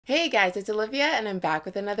Hey guys, it's Olivia and I'm back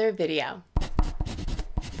with another video.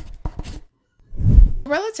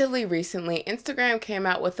 Relatively recently, Instagram came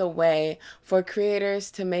out with a way for creators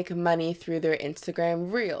to make money through their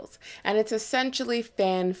Instagram Reels, and it's essentially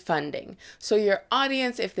fan funding. So your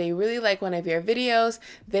audience, if they really like one of your videos,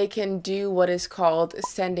 they can do what is called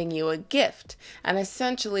sending you a gift, and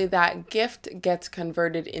essentially that gift gets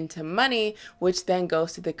converted into money, which then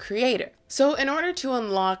goes to the creator. So in order to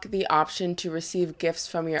unlock the option to receive gifts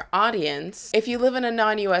from your audience, if you live in a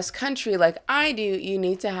non-US country like I do, you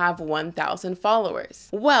need to have 1,000 followers.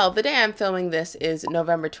 Well, the day I'm filming this is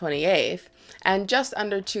November 28th, and just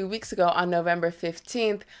under 2 weeks ago on November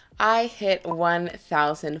 15th, I hit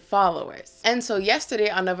 1,000 followers. And so yesterday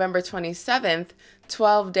on November 27th,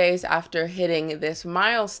 12 days after hitting this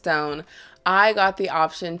milestone, I got the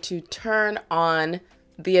option to turn on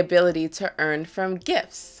the ability to earn from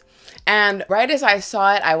gifts. And right as I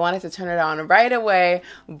saw it, I wanted to turn it on right away,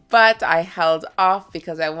 but I held off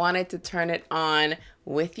because I wanted to turn it on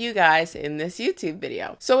with you guys in this YouTube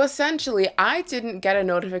video. So essentially, I didn't get a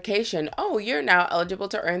notification, oh, you're now eligible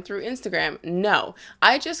to earn through Instagram. No,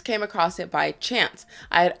 I just came across it by chance.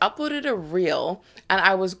 I had uploaded a reel and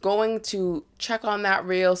I was going to check on that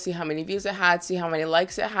reel, see how many views it had, see how many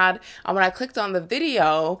likes it had. And when I clicked on the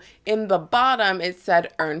video, in the bottom, it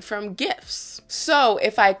said earn from gifts. So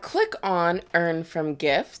if I click on earn from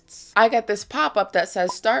gifts, I get this pop-up that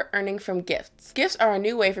says start earning from gifts. Gifts are a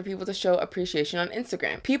new way for people to show appreciation on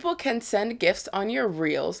Instagram. People can send gifts on your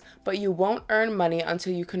reels, but you won't earn money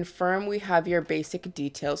until you confirm we have your basic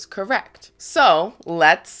details correct. So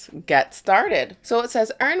let's get started. So it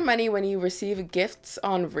says earn money when you receive gifts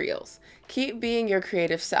on reels. Keep being your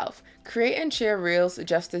creative self. Create and share reels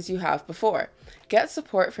just as you have before. Get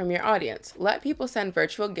support from your audience. Let people send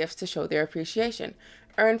virtual gifts to show their appreciation.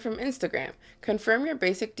 Earn from Instagram. Confirm your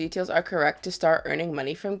basic details are correct to start earning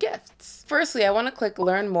money from gifts. Firstly, I want to click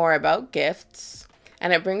learn more about gifts.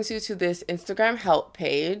 And it brings you to this Instagram help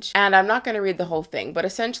page. And I'm not going to read the whole thing, but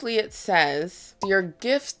essentially it says your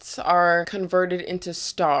gifts are converted into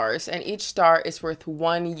stars and each star is worth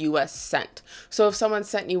 1 US cent. So if someone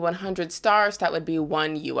sent you 100 stars, that would be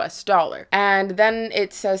 $1 US. And then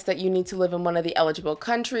it says that you need to live in one of the eligible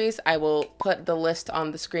countries. I will put the list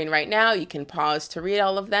on the screen right now. You can pause to read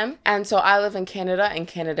all of them. And so I live in Canada and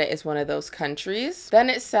Canada is one of those countries. Then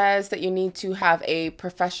it says that you need to have a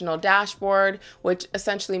professional dashboard, which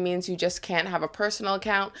essentially means you just can't have a personal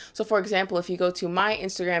account. So for example, if you go to my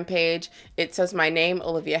Instagram page, it says my name,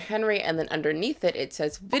 Olivia Henry, and then underneath it, it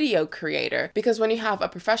says video creator. Because when you have a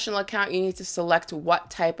professional account, you need to select what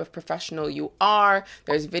type of professional you are.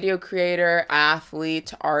 There's video creator,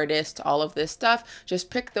 athlete, artist, all of this stuff. Just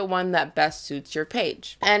pick the one that best suits your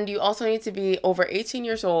page. And you also need to be over 18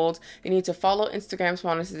 years old. You need to follow Instagram's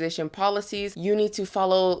monetization policies. You need to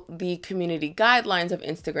follow the community guidelines of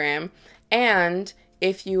Instagram. And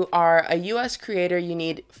if you are a US creator, you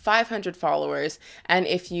need 500 followers. And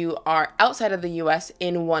if you are outside of the US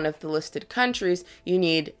in one of the listed countries, you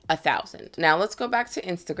need 1,000. Now let's go back to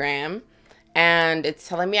Instagram. And it's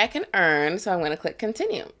telling me I can earn, so I'm going to click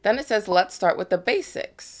continue. Then it says, let's start with the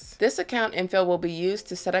basics. This account info will be used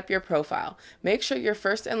to set up your profile. Make sure your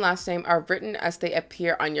first and last name are written as they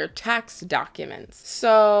appear on your tax documents.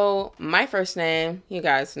 So my first name, you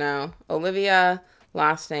guys know, Olivia,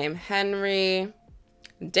 last name Henry,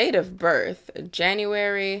 date of birth,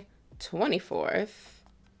 January 24th.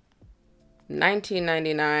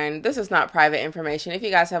 1999. This is not private information. If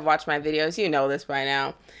you guys have watched my videos, you know this by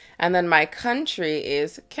now. And then my country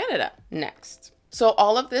is Canada. Next. So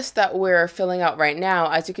all of this that we're filling out right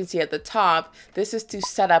now, as you can see at the top, this is to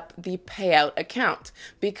set up the Payout account.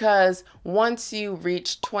 Because once you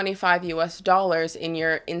reach $25 US in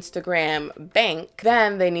your Instagram bank,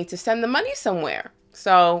 then they need to send the money somewhere.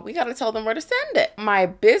 So we got to tell them where to send it. My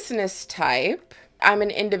business type, I'm an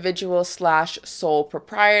individual / sole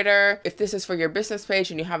proprietor. If this is for your business page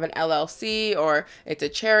and you have an LLC or it's a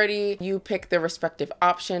charity, you pick the respective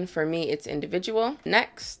option. For me, it's individual.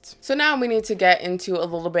 Next. So now we need to get into a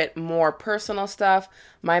little bit more personal stuff.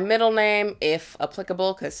 My middle name, if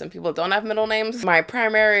applicable, because some people don't have middle names. My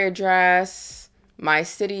primary address, my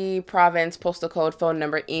city, province, postal code, phone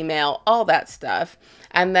number, email, all that stuff.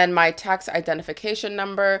 And then my tax identification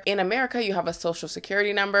number. In America, you have a social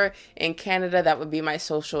security number. In Canada, that would be my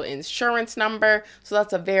social insurance number. So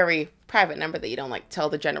that's a very private number that you don't like tell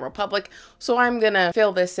the general public. So I'm gonna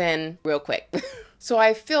fill this in real quick. So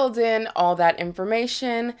I filled in all that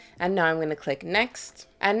information and now I'm gonna click next.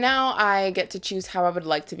 And now I get to choose how I would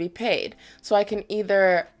like to be paid. So I can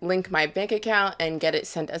either link my bank account and get it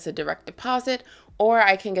sent as a direct deposit, or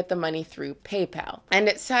I can get the money through PayPal. And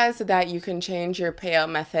it says that you can change your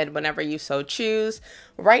payout method whenever you so choose.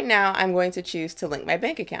 Right now, I'm going to choose to link my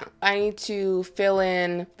bank account. I need to fill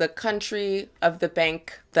in the country of the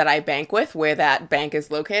bank that I bank with, where that bank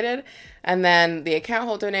is located, and then the account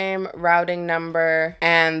holder name, routing number,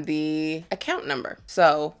 and the account number.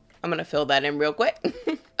 So I'm gonna fill that in real quick.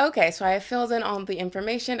 Okay, so I have filled in all the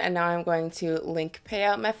information and now I'm going to link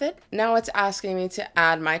payout method. Now it's asking me to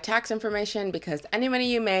add my tax information because any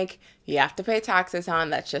money you make, you have to pay taxes on.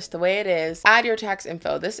 That's just the way it is. Add your tax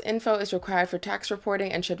info. This info is required for tax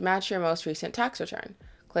reporting and should match your most recent tax return.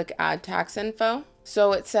 Click add tax info.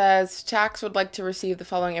 So it says tax would like to receive the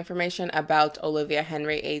following information about Olivia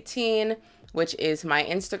Henry 18, which is my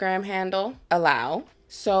Instagram handle. Allow.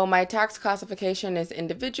 So my tax classification is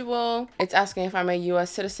individual. It's asking if I'm a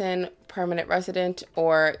US citizen, permanent resident,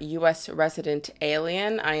 or US resident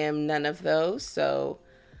alien. I am none of those, so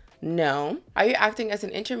no. Are you acting as an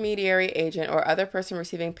intermediary agent or other person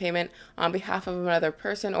receiving payment on behalf of another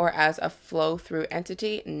person or as a flow-through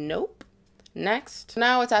entity? Nope. Next.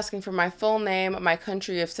 Now it's asking for my full name, my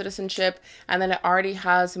country of citizenship, and then it already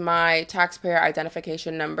has my taxpayer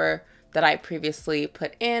identification number that I previously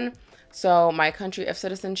put in. So my country of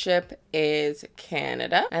citizenship is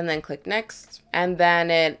Canada, and then click next. And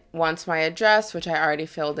then it wants my address, which I already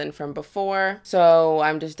filled in from before. So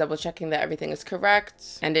I'm just double checking that everything is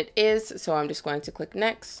correct, and it is. So I'm just going to click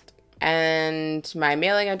next. And my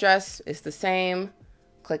mailing address is the same.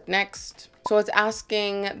 Click next. So it's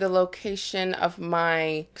asking the location of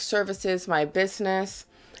my services, my business.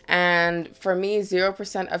 And for me,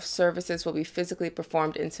 0% of services will be physically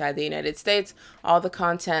performed inside the United States. All the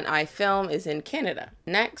content I film is in Canada.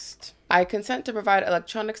 Next, I consent to provide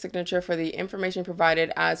electronic signature for the information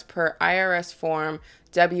provided as per IRS form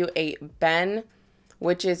W8-BEN,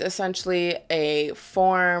 which is essentially a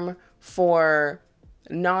form for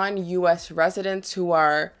non-US residents who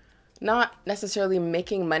are not necessarily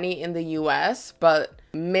making money in the US, but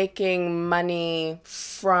making money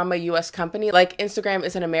from a US company. Like Instagram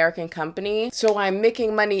is an American company, so I'm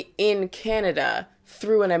making money in Canada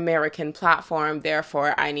through an American platform.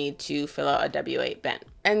 Therefore, I need to fill out a W8-BEN.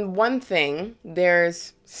 And one thing,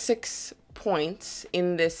 there's 6 points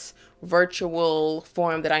in this virtual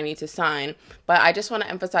form that I need to sign, but I just want to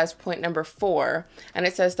emphasize point number 4, and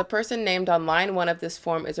it says the person named on line 1 of this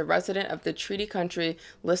form is a resident of the treaty country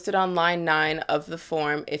listed on line 9 of the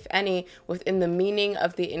form, if any, within the meaning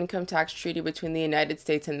of the income tax treaty between the United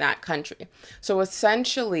States and that country. So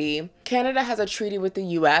essentially, Canada has a treaty with the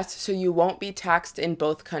US, so you won't be taxed in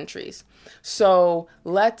both countries. So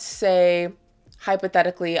let's say,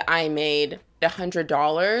 hypothetically, I made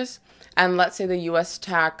 $100, and let's say the US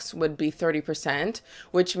tax would be 30%,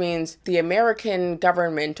 which means the American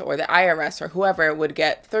government or the IRS or whoever would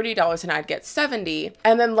get $30 and I'd get $70.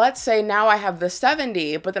 And then let's say now I have the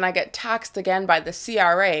 $70, but then I get taxed again by the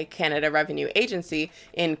CRA, Canada Revenue Agency,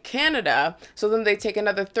 in Canada. So then they take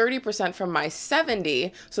another 30% from my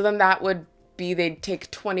 $70. So then that would be, they'd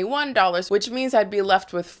take $21, which means I'd be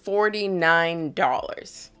left with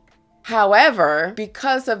 $49. However,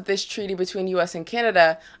 because of this treaty between US and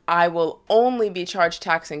Canada, I will only be charged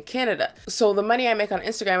tax in Canada. So the money I make on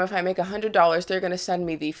Instagram, if I make $100, they're going to send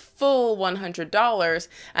me the full $100,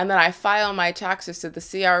 and then I file my taxes to the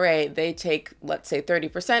CRA. They take, let's say,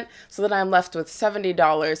 30%, so that I'm left with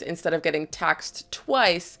 $70 instead of getting taxed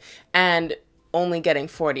twice and only getting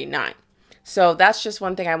 $49. So that's just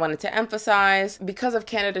one thing I wanted to emphasize. Because of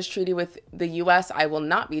Canada's treaty with the US, I will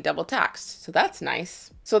not be double taxed. So that's nice.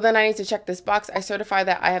 So then I need to check this box. I certify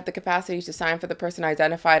that I have the capacity to sign for the person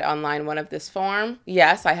identified on line 1 of this form.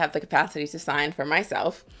 Yes, I have the capacity to sign for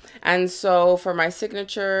myself. And so for my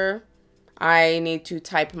signature, I need to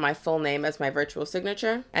type my full name as my virtual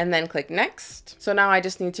signature and then click next. So now I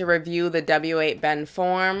just need to review the W8-BEN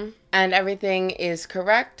form and everything is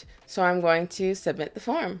correct. So I'm going to submit the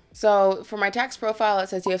form. So for my tax profile, it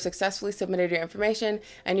says you have successfully submitted your information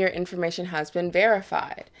and your information has been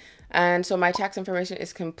verified. And so my tax information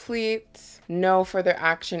is complete. No further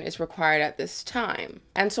action is required at this time.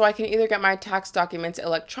 And so I can either get my tax documents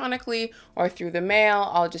electronically or through the mail.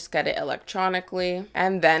 I'll just get it electronically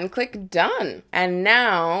and then click done. And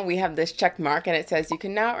now we have this check mark and it says you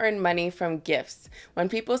can now earn money from gifts. When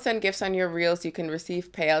people send gifts on your reels, you can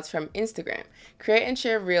receive payouts from Instagram. Create and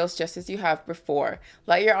share reels just as you have before.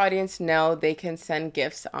 Let your audience know they can send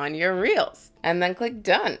gifts on your reels and then click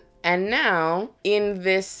done. And now in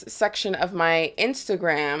this section of my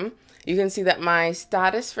Instagram, You can see that my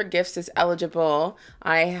status for gifts is eligible.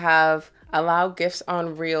 I have allow gifts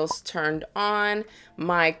on Reels turned on.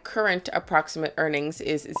 My current approximate earnings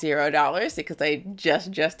is $0 because I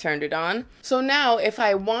just turned it on. So now if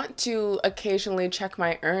I want to occasionally check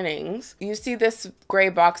my earnings, you see this gray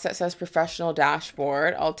box that says professional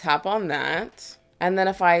dashboard. I'll tap on that. And then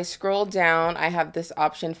if I scroll down, I have this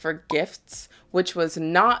option for gifts, which was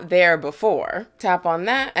not there before. Tap on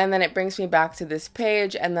that, and then it brings me back to this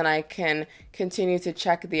page, and then I can continue to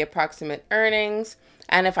check the approximate earnings.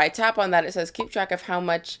 And if I tap on that, it says keep track of how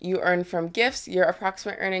much you earn from gifts. Your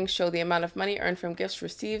approximate earnings show the amount of money earned from gifts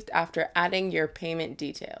received after adding your payment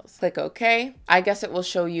details. Click OK. I guess it will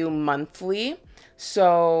show you monthly.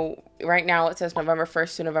 So right now it says November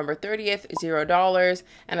 1st to November 30th, $0.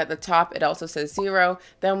 And at the top, it also says 0.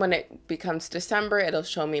 Then when it becomes December, it'll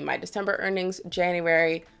show me my December earnings,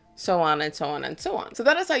 January, so on and so on and so on. So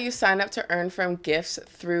that is how you sign up to earn from gifts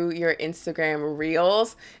through your Instagram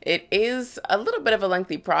Reels. It is a little bit of a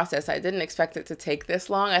lengthy process. I didn't expect it to take this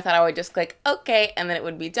long. I thought I would just click OK and then it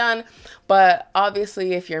would be done. But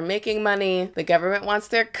obviously, if you're making money, the government wants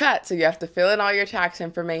their cut. So you have to fill in all your tax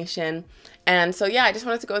information. And so, yeah, I just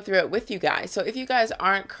wanted to go through it with you guys. So if you guys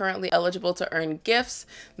aren't currently eligible to earn gifts,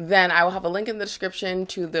 then I will have a link in the description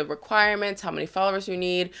to the requirements, how many followers you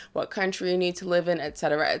need, what country you need to live in,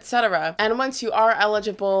 etc., etc. And once you are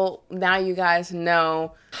eligible, now you guys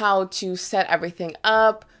know how to set everything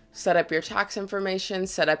up, set up your tax information,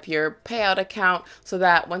 set up your payout account so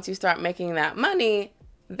that once you start making that money,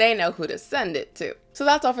 they know who to send it to. So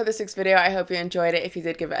that's all for this week's video. I hope you enjoyed it. If you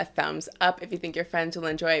did, give it a thumbs up. If you think your friends will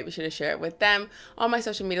enjoy it, be sure to share it with them. All my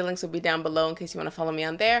social media links will be down below in case you want to follow me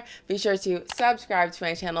on there. Be sure to subscribe to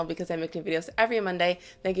my channel because I make new videos every Monday.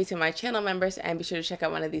 Thank you to my channel members, and be sure to check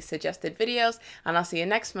out one of these suggested videos, and I'll see you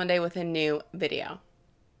next Monday with a new video.